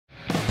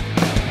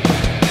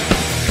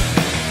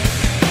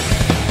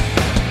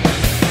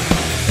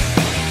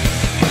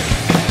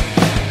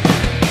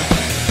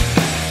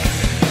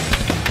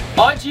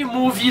Nerd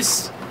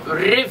Movies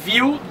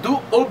Review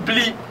do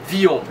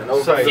Oblivion.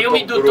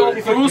 Filme do Tom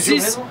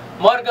Cruise,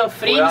 Morgan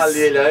Freeman.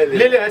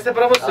 Lilian, esse é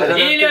pra você.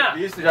 Lilian!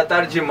 Já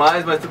tarde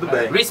demais, mas tudo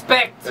bem.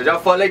 Respect. Eu já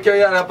falei que eu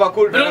ia pra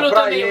curtir. Bruno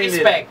também,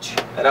 respect.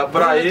 Era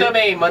pra Bruno ir.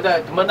 também,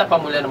 manda pra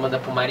mulher, não manda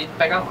pro marido,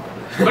 pega a mão.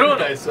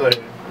 Bruno! É isso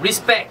aí.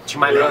 Respect,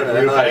 my Bruno, man.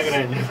 é nóis.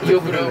 grande. E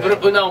o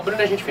Bruno, não, o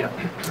Bruno é gente final.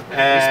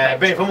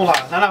 Bem, vamos lá.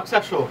 Naná, o que você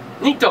achou?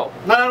 Então.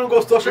 Naná não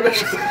gostou, chegou.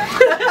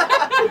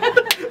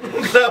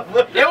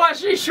 Eu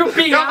achei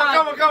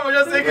chupinhado. Calma,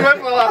 já sei o que vai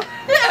falar.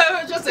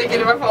 Eu já sei que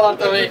ele vai falar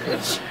também.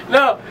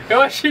 Não, eu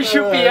achei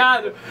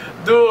chupinhado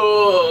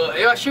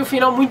eu achei o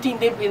final muito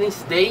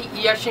Independence Day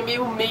e achei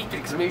meio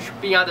Matrix, meio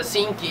chupinhado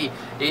assim, que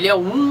ele é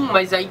um,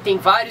 mas aí tem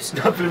vários.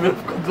 Na primeira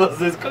ficou 2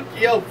 vezes. Qual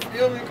que é o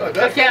filme?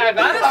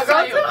 Agora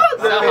saiu.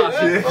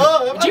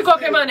 De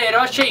qualquer maneira,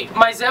 eu achei,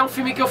 mas é um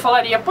filme que eu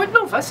falaria, pode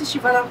não, vai assistir,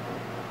 vai lá.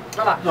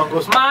 Vai lá. Não,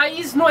 gostei.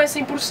 Mas não é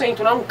 100%,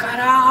 não,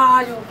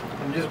 caralho.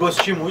 Me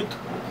desgostei muito.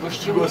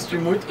 Gostei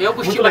muito. Eu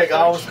gostei muito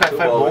legal, o bastante.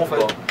 Sci-Fi bom.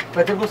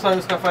 Faz tempo que não sai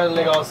um Sci-Fi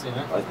legal assim,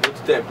 né? Faz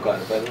muito tempo, cara.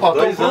 Faz uns Ó,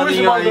 2 Tom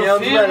Cruise, anos aí, é um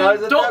dos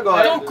melhores até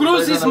agora. Tom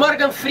Cruise,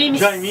 Morgan Freeman.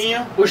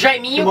 Jaiminho. O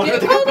Jaiminho. Qual é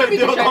o nome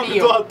do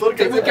Jaiminho? Do ator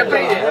que Tem que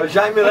aprender. É o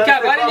Jaime Porque Lannister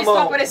agora eles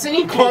estão aparecendo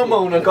em com a tudo.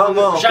 mão, né? Com a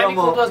mão, Jaime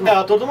com 2 mãos. É,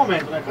 a todo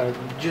momento, né, cara?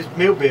 De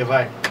meio B,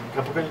 vai. Daqui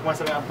a pouco a gente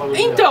começa a ganhar bagulho.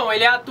 Então,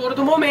 ele é ator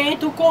do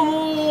momento,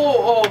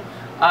 como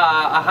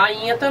a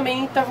rainha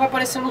também tava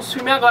aparecendo nos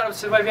filmes agora.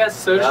 Você vai ver as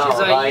searches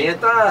aí. A rainha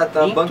tá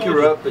em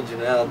bankrupt,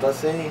 né? Ela tá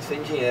sem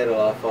dinheiro,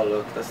 ela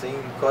falou que tá sem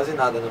quase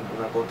nada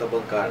na conta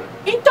bancária.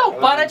 Então,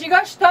 para de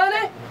gastar,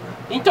 né?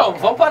 Então,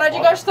 vamos parar de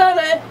gastar,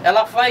 né?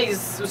 Ela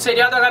faz o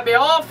seriado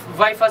HBO,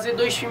 vai fazer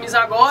 2 filmes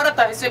agora,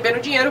 tá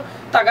recebendo dinheiro,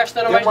 tá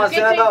gastando Tem mais uma do que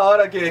cena tem. da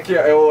hora que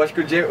eu acho que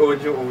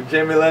o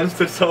Jamie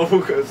Lannister salva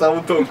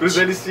o Tom Cruise,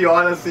 ele se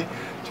olha assim,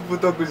 tipo, o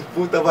Tom Cruise,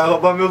 puta, vai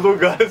roubar meu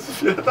lugar, esse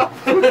filho da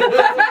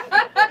puta.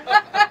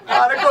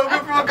 Cara, que eu vi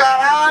pro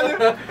caralho,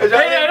 eu já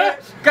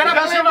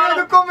cheguei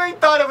no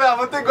comentário, velho,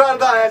 vou ter que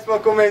guardar essa pra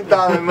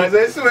comentar, véio. Mas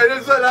é isso mesmo,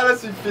 eles olharam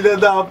assim, filha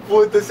da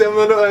puta, esse é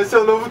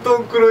o novo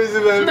Tom Cruise,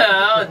 velho.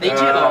 Não, nem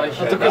de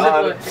longe.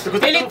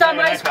 Ele tá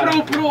mais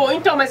pro...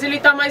 Então, mas ele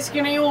tá mais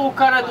que nem o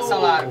cara do...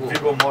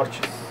 Viggo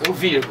Mortis. O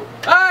Virgo.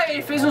 Ah,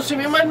 ele fez um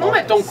filme, mas não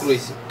é Tom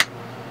Cruise.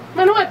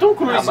 Mas não é Tom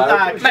Cruise.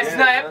 Mas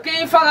na época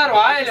eles falaram,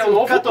 ele é o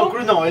novo Tom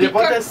Cruise. Não, ele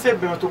pode até ser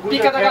bem, mas Tom Cruise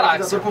Pica da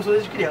Galáxia. Eu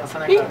desde criança,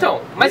 né, cara?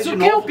 Então, mas o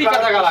que é o Pica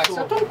da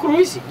Galáxia? É Tom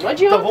Cruise, não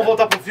adianta. Então vamos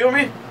voltar pro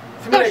filme.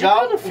 Filme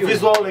legal, o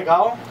visual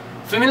legal.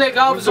 Filme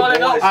legal, visual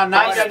legal. A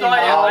nave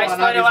animal, a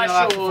história eu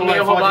acho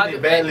meio roubada.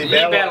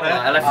 Libélula,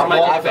 né? Ela é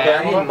formada de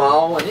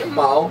libélula.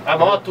 Animal. A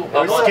moto.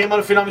 O esquema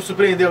no final me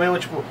surpreendeu mesmo,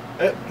 tipo,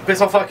 o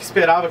pessoal fala que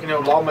esperava que nem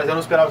o LOL, mas eu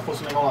não esperava que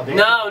fosse o negão lá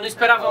dentro. Não, não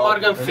esperava o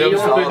Morgan Freeman. Me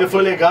surpreendeu,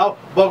 foi legal.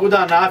 O bagulho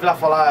da nave, ela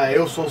fala,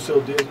 eu sou o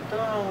seu Deus.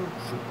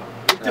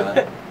 Então,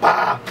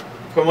 pá!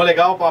 Foi muito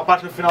legal, a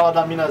parte no final lá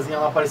da minazinha,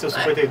 ela apareceu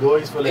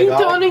 52, foi legal.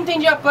 Então eu não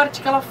entendi a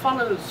parte que ela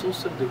fala, eu sou o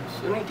seu Deus.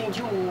 Eu não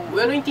entendi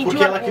Porque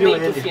o ela criou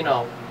argumento ele.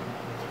 final.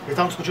 Eles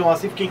estavam discutindo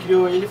assim, porque quem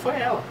criou ele foi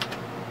ela.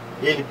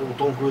 Ele, o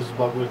Tom Cruise, o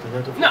bagulho,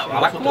 entendeu? Então, Não,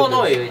 ela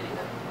clonou ele.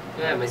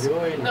 Mas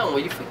ele. não,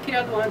 ele foi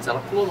criado antes, ela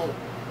clonou.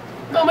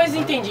 Não, mas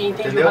entendi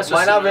o raciocínio.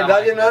 Mas na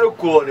verdade não era o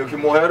clone, o que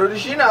morreu era o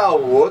original,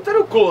 o outro era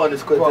o clone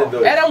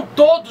 52. Eram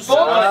todos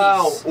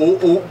clones. Não,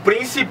 o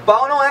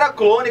principal não era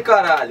clone,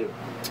 caralho.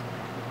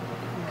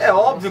 É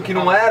óbvio que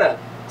não era.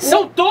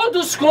 São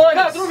todos clones.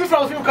 Cara, tu não viu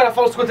falar o filme, o cara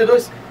fala os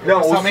 52? Não,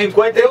 os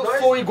 52... Eu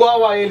sou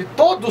igual a ele,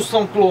 todos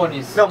são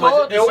clones. Não, mas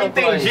Todos eu são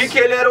entendi clones. que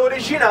ele era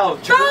original.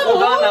 Tipo, o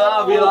da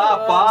nave lá,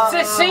 pá.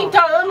 60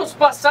 anos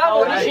passaram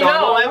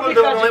original.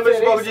 Então eu não lembro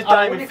esse bagulho de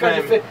time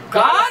frame.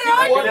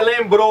 Caralho! Ele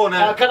lembrou,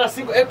 né? A cada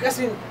 5, é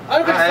assim, a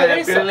única diferença...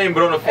 porque ele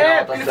lembrou no final, tá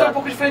porque ele certo. foi um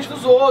pouco diferente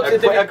dos outros. É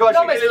que eu achei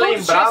que ele todos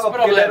lembrava tinham esse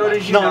porque ele era problema.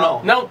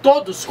 original. Não,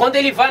 todos. Quando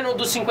ele vai no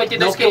dos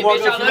 52 que ele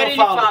beija a loira, ele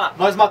fala...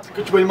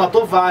 Tipo, ele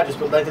matou vários,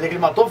 pra dar a entender que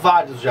ele matou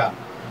vários já.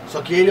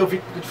 Só que ele eu vi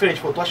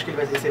diferente. Pô, tu acha que ele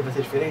vai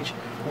ser diferente?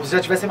 Como se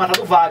já tivessem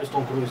matado vários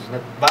Tom Cruise, né?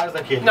 Vários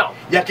daquele. Não.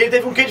 E aquele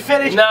teve um quê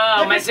diferente.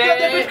 Não, mas De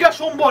repente porque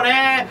achou um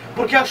boné,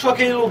 porque achou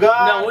aquele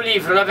lugar. Não, o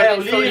livro, na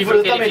verdade foi o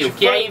livro que ele viu.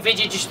 Que aí, em vez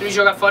de destruir e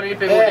jogar fora, ele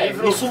pegou o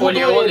livro,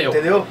 folheou, leu.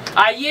 Entendeu?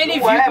 Aí ele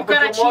viu que o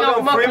cara tinha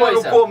alguma coisa.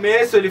 No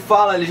começo ele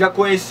fala, ele já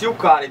conhecia o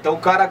cara, então o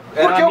cara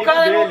era porque amigo o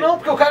cara dele. não,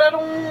 porque o cara era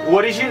um... O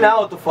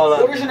original, eu tô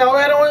falando. O original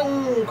era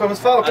um, como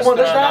se fala,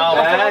 comandante da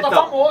astronauta então.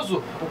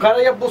 famoso. O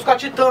cara ia buscar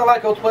Titã lá,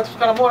 que é outro planeta para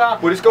os caras morar.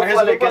 Por isso que eu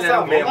falei que ele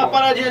era o mesmo. Vamos dar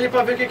uma paradinha ali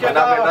pra ver o que é.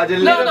 Na verdade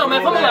ele Não,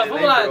 mas vamos lá.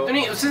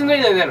 Vocês não estão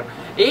entendendo.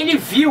 Ele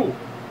viu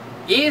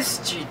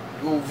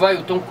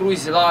o Tom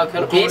Cruise lá,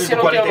 esse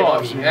não tem o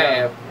nome,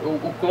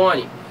 o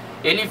clone.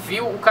 Ele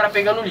viu o cara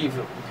pegando o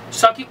livro.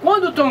 Só que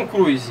quando o Tom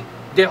Cruise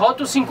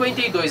derrota o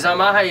 52,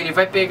 amarra ele,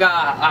 vai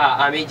pegar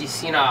a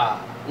medicina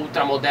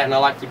ultramoderna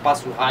lá que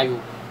passa o raio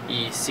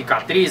e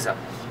cicatriza,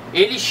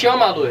 ele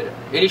chama a loira,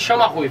 ele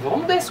chama a ruiva,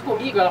 vamos descer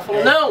comigo. Ela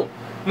falou,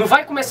 não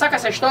vai começar com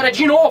essa história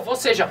de novo, ou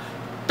seja,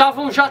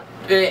 estavam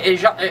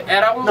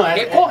era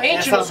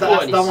recorrente nos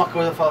clones. Dá uma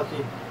coisa, eu falo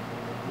aqui.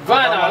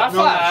 Vai, não, ela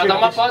fala, dá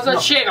uma pausa,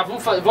 chega,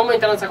 vamos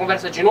entrar nessa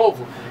conversa de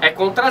novo? É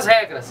contra as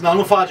regras.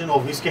 Não fala de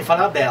novo, isso quem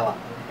fala é a dela.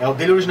 É o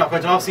dele original,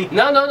 quando assim.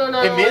 Não.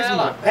 É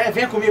mesmo?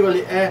 Venha comigo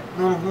ali.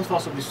 Não fala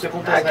sobre isso, você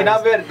conta as regras. Que na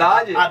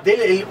verdade. A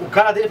dele, o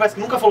cara dele parece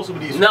que nunca falou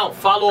sobre isso. Não,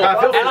 falou.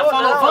 Ela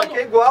falou, vamos.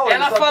 É igual,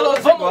 ela falou,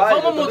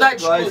 vamos mudar a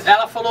discussão.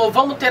 Ela falou,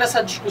 vamos ter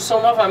essa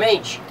discussão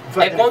novamente.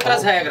 É contra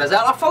as regras.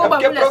 Ela falou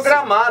porque é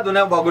programado,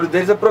 né? O bagulho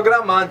deles é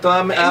programado. Então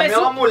é a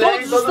mesma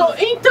mulher.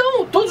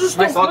 Então, todos os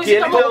Mas só que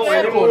ele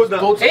muda.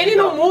 Ele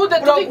não muda, é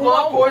tudo igual.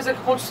 Alguma coisa que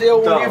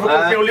aconteceu,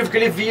 tem o livro que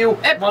ele viu.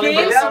 É porque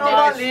ele é a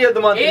anomalia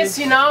do Matrix.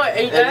 Esse não,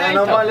 ele é a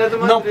anomalia do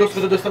Matrix. Não, porque os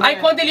escutadores também. Aí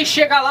quando ele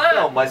chega lá.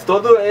 Não, mas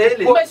todo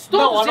ele. Mas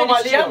todos não, a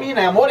anomalia é a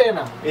mina, é a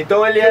morena.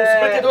 Então ele é.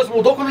 O 52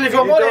 mudou quando ele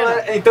viu a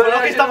morena. Então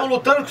eles estavam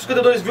lutando que os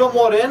 52 viu a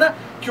morena,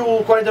 que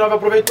o 49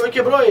 aproveitou e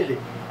quebrou ele.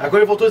 Aí quando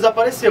ele voltou,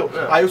 desapareceu.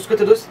 Aí o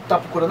 52 tá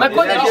procurando. Mas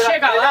quando ele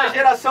chega lá. É a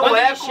geração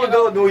eco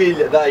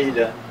da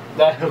ilha.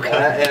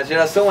 É a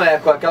geração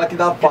eco, aquela que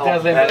dá pau.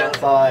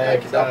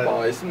 Que dá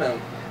pau, é isso mesmo.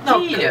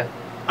 Que ilha?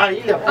 A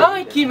ilha.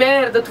 Ai, que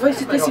merda, tu vai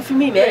citar esse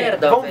filme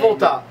merda. Vamos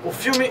voltar. O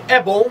filme é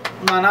bom,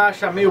 o Naná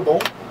acha meio bom.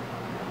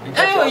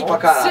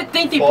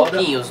 70 e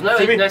pouquinhos, não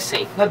é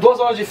 100. Nas 2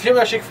 horas de filme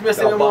eu achei que o filme ia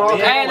ser meio monótono.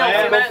 Não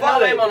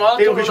é monótono.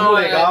 Tem um ritmo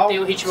legal.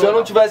 Se eu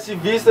não tivesse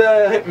visto,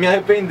 eu ia me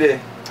arrepender.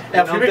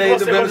 É o filme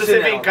que quando você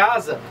vê em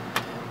casa,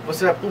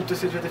 você vai, puta,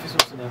 esse devia ter visto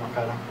no cinema,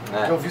 cara.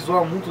 Porque o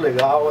visual é muito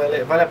legal,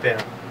 vale a pena.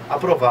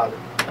 Aprovado.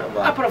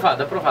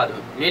 Aprovado.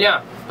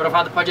 William,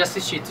 aprovado, pode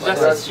assistir. Tu já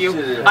assistiu.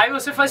 Aí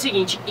você faz o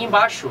seguinte,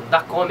 embaixo, dá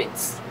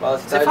comments.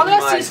 Você fala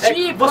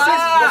assistir,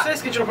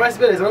 vocês que a gente não conhece,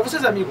 beleza, mas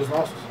vocês amigos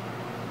nossos.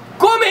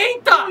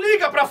 Comenta! Não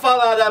liga pra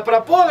falar,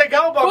 pô,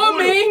 legal o bagulho.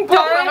 Comenta!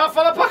 Pô,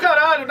 fala pra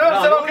caralho.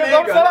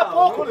 Não fala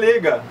pouco. Não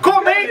liga.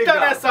 Comenta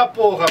nessa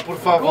porra, por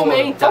favor.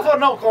 Comenta. Por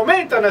favor,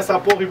 comenta nessa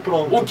porra e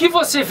pronto. O que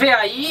você vê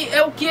aí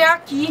é o que é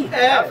aqui.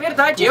 É a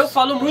verdade. Eu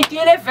falo muito e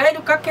ele é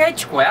velho,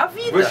 caquético. É a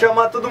vida. Vou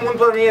chamar todo mundo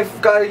pra mim e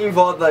ficar em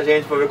volta da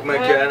gente pra ver como é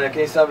que é, né?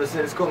 Quem sabe assim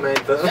eles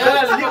comentam.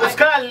 Os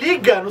caras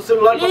ligam no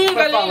celular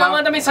pra falar.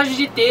 Manda mensagem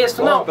de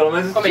texto. Não, pelo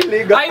menos te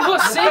liga. Aí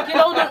você que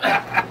não...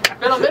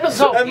 Pelo menos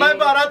alguém. É mais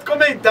barato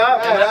comentar.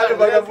 Caralho, o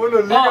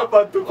vagabundo liga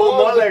pra tu, pô,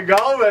 mó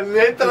legal, velho.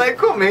 Entra lá e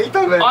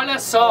comenta, velho. Olha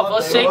só,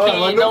 você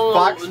que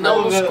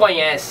não nos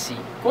conhece,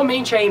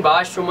 comente aí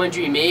embaixo,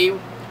 mande um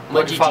e-mail,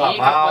 mande dica,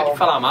 pode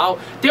falar mal.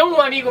 Tem um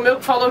amigo meu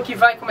que falou que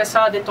vai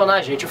começar a detonar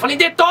a gente. Eu falei,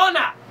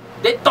 detona!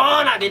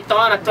 Detona,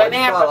 tu é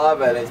nem falar,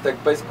 velho, a gente tá aqui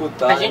pra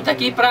escutar. A gente tá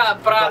aqui pra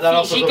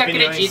fingir que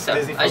acredita.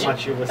 A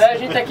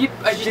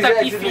gente tá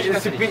aqui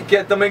fingindo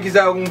que também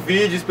quiser algum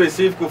vídeo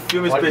específico,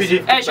 filme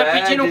específico. Já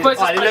pediram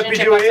coisas pra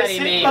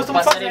gente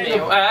passar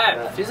e-mail.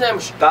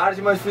 Fizemos.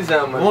 Tarde, mas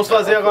fizemos. Vamos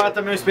fazer agora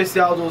também um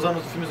especial dos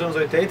filmes dos anos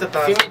 80,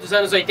 tá? Filme dos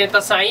anos 80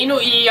 tá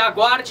saindo e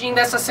aguardem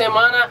dessa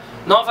semana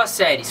novas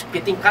séries,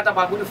 porque tem cada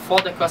bagulho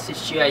foda que eu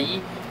assisti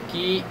aí.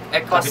 Que é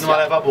tá vindo uma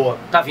leva boa.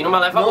 Tá vindo uma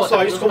leva boa. Não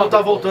só isso, como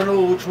tá voltando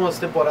últimas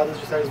temporadas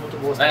de séries muito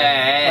boas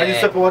também. Mas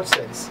isso é pra outras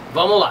séries.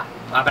 Vamos lá.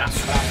 Um abraço.